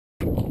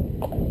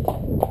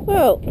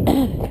Well,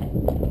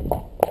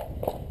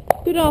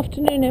 good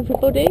afternoon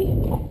everybody.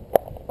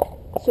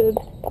 It's an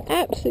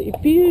absolutely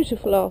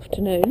beautiful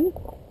afternoon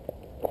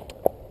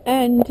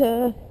and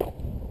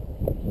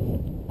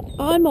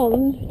I'm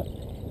on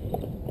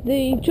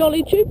the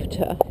Jolly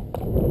Jupiter,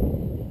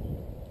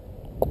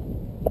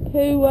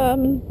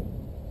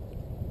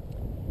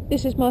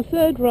 this is my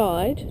third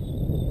ride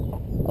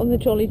on the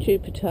Jolly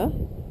Jupiter,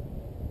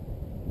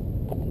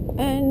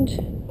 and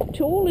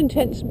to all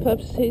intents and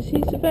purposes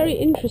he's a very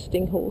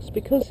interesting horse,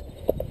 because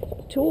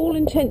to all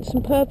intents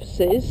and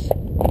purposes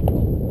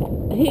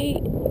he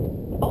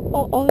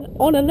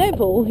on a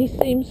level he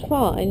seems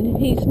fine.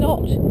 He's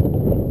not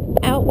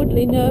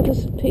outwardly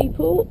nervous of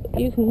people.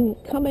 You can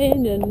come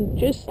in and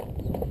just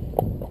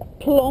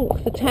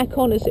plonk the tack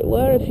on, as it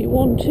were, if you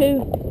want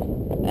to,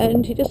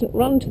 and he doesn't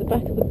run to the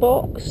back of the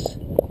box.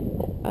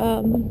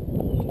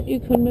 You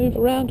can move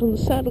around on the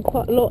saddle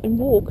quite a lot in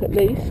walk, at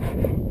least,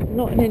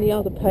 not in any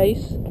other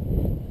pace.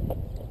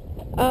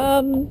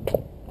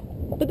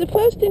 But the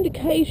first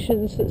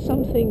indications that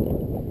something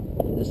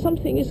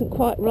isn't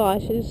quite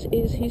right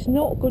is he's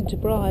not good to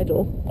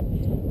bridle.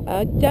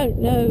 I don't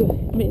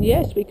know, I mean,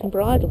 yes, we can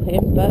bridle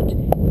him, but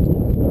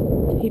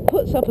he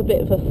puts up a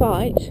bit of a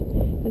fight.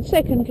 And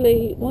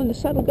secondly, when the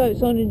saddle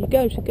goes on and you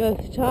go to girth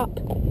it up,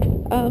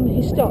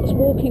 he starts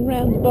walking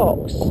round the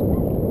box,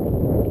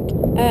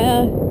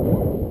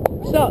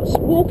 starts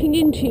walking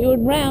into you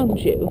and round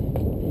you.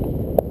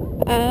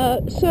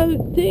 So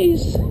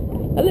these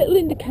are little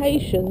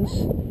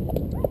indications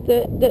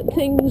that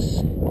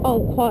things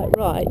aren't quite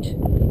right.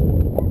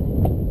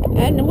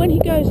 And when he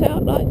goes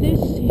out like this,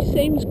 he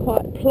seems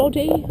quite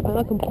ploddy.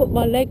 I can put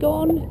my leg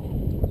on.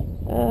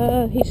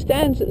 He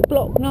stands at the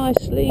block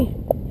nicely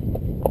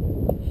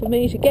for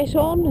me to get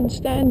on, and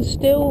stand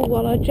still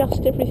while I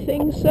adjust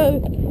everything. So,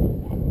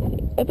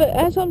 but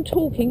as I'm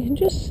talking, you can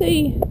just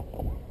see,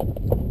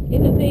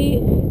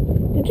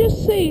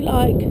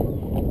 like,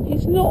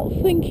 he's not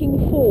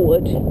thinking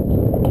forward.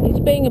 He's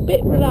being a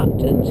bit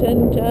reluctant,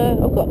 and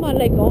I've got my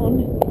leg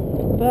on,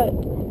 but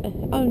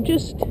I'm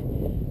just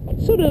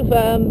sort of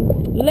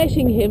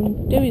letting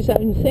him do his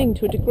own thing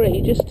to a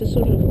degree, just to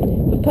sort of,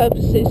 for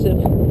purposes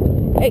of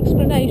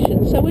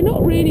explanation. So we're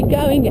not really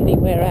going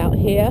anywhere out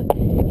here.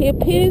 He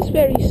appears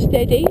very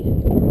steady,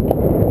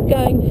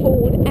 going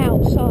forward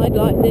outside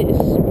like this,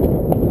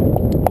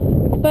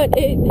 but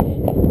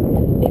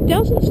it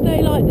doesn't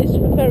stay like this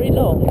for very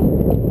long.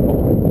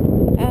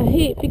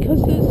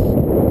 Because it's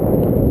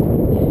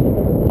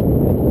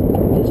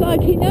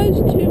like he knows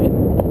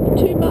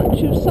too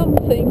much of some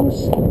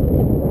things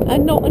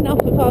and not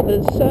enough of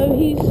others. So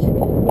he's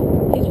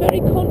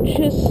very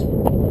conscious.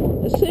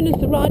 As soon as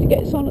the rider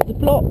gets on at the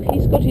block,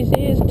 he's got his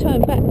ears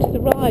turned back to the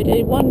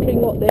rider,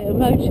 wondering what their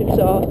motives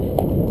are.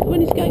 But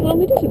when he's going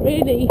along,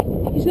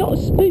 he's not a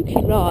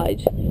spooky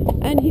ride,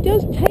 and he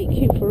does take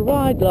you for a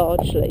ride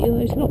largely, although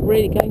he's not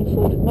really going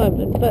forward at the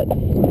moment. But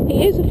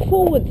he is a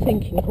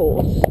forward-thinking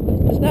horse.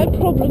 There's no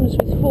problems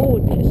with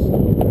forwardness,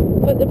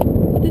 but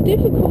the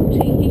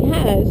difficulty he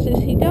has is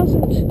he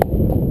doesn't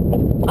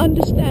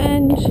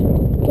understand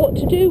what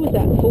to do with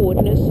that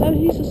forwardness, so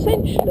he's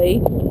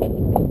essentially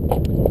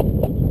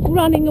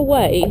running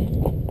away.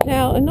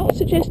 Now, I'm not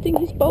suggesting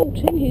he's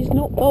bolting. He's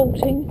not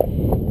bolting,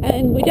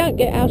 and we don't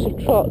get out of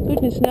trot.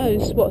 Goodness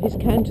knows what his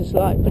canter's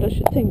like, but I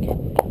should think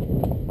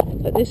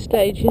at this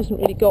stage he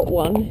hasn't really got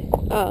one,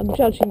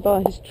 judging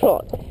by his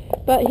trot.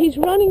 But he's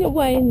running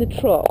away in the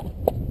trot.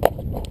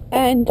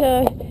 And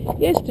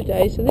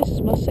yesterday, so this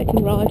is my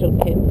second ride on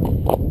him,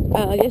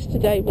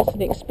 yesterday was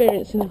an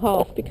experience and a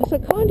half, because I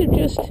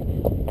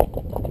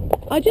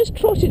just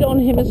trotted on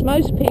him as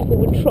most people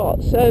would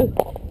trot. So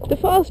the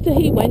faster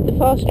he went, the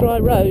faster I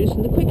rose,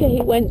 and the quicker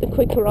he went, the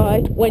quicker I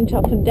went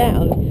up and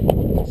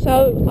down.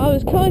 So I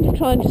was kind of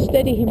trying to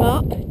steady him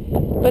up,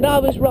 but I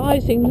was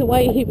rising the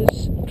way he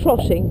was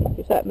trotting,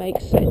 if that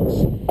makes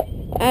sense.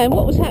 And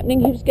what was happening,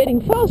 he was getting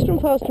faster and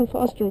faster and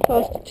faster and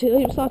faster, till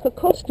he was like a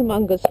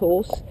costermonger's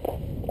horse,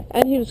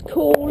 and he was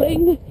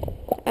calling,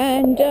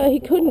 and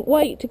he couldn't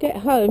wait to get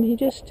home.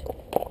 He's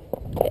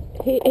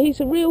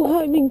a real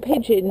homing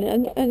pigeon,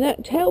 and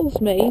that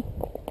tells me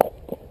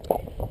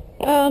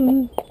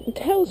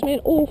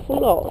an awful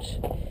lot.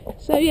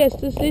 So yes,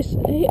 there's this,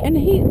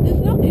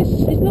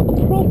 he's not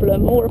a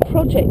problem or a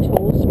project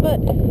horse,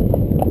 but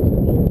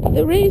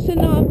the reason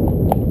I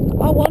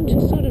want to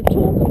sort of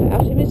talk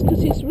about him is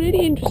because it's a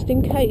really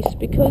interesting case,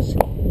 because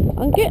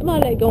I can get my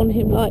leg on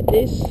him like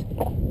this,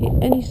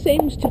 and he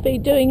seems to be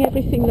doing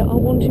everything that I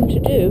want him to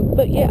do,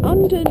 but yet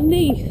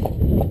underneath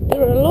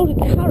there are a lot of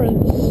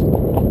currents.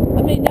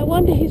 I mean, no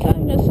wonder his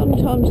owner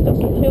sometimes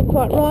doesn't feel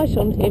quite right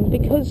on him,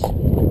 because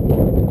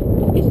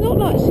it's not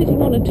like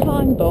sitting on a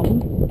time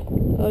bomb.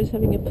 I was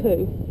having a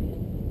poo.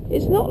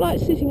 It's not like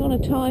sitting on a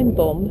time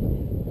bomb,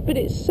 but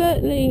it's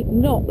certainly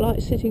not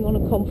like sitting on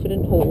a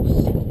confident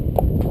horse.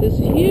 There's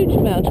a huge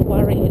amount of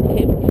worry in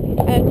him,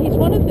 and he's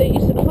one of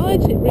these that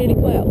hides it really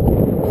well.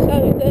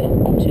 So that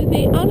to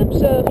the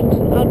unobservant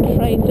and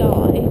untrained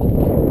eye,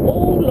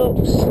 all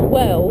looks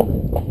well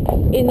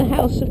in the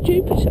house of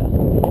Jupiter.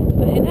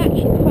 But in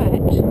actual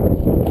fact,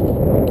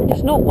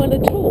 it's not well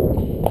at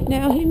all.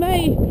 Now, he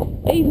may,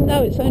 even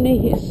though it's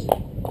only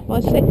my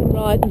second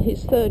ride and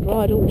his third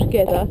ride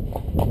altogether,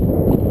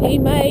 he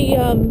may,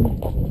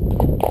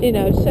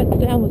 settle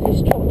down with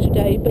his trot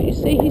today, but you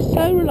see, he's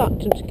so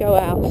reluctant to go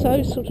out,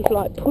 so sort of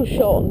like push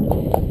on.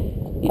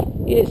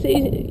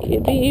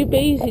 It'd be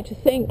easy to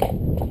think,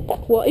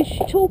 what is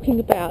she talking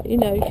about?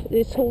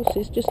 This horse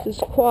is just as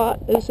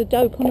quiet as a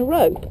dope on a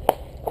rope.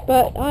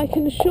 But I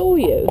can assure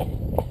you,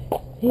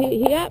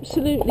 he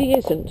absolutely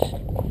isn't.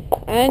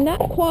 And that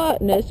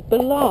quietness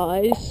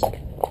belies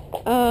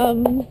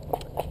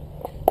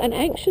an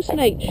anxious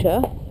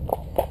nature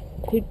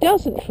who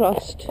doesn't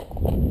trust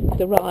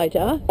the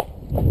rider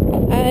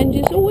and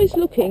is always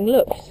looking,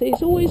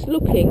 he's always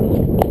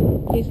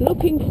looking. He's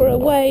looking for a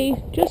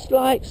way, just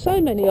like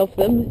so many of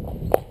them,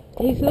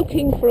 he's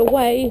looking for a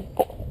way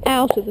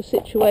out of the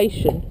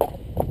situation.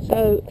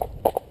 So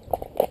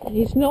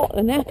he's not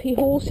a nappy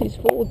horse, he's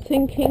forward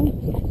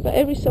thinking, but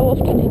every so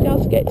often he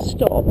does get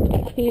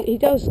stopped. He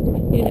does,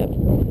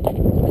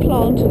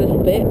 plant a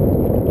little bit,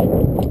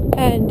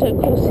 and of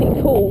course he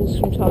calls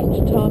from time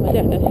to time. I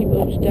don't know if he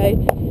will today.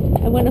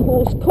 And when a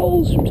horse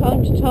calls from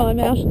time to time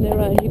out on their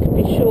own, you can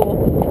be sure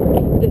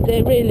that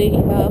they're really,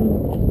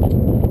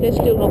 they're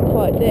still not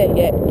quite there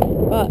yet.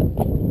 But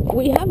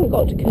we haven't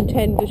got to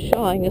contend with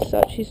shying as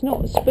such. He's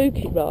not a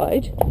spooky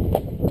ride,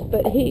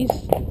 but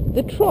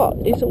the trot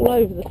is all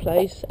over the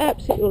place,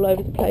 absolutely all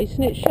over the place,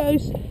 and it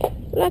shows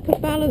lack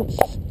of balance,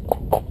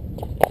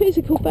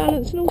 physical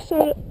balance, and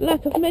also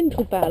lack of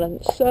mental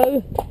balance.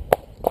 So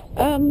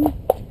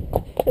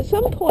at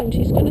some point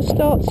he's going to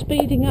start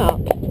speeding up,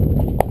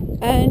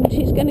 and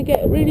he's going to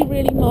get really,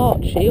 really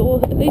marchy,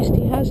 or at least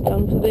he has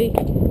done for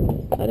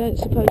I don't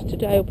suppose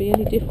today will be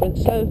any different.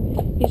 So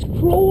he's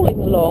crawling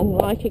along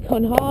like he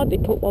can hardly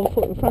put one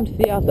foot in front of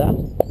the other,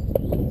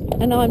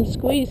 and I'm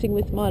squeezing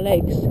with my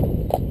legs,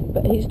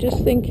 but he's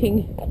just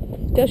thinking,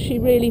 does she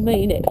really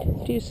mean it?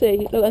 Do you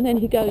see? Look, and then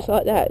he goes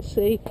like that.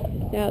 See,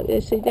 now,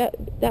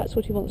 that's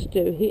what he wants to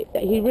do.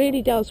 He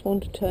really does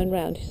want to turn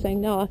round. He's saying,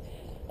 no,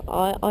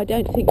 I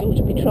don't think you're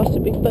to be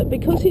trusted, but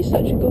because he's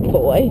such a good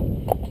boy,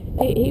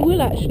 he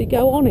will actually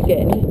go on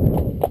again.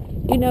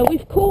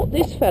 We've caught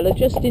this fella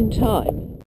just in time.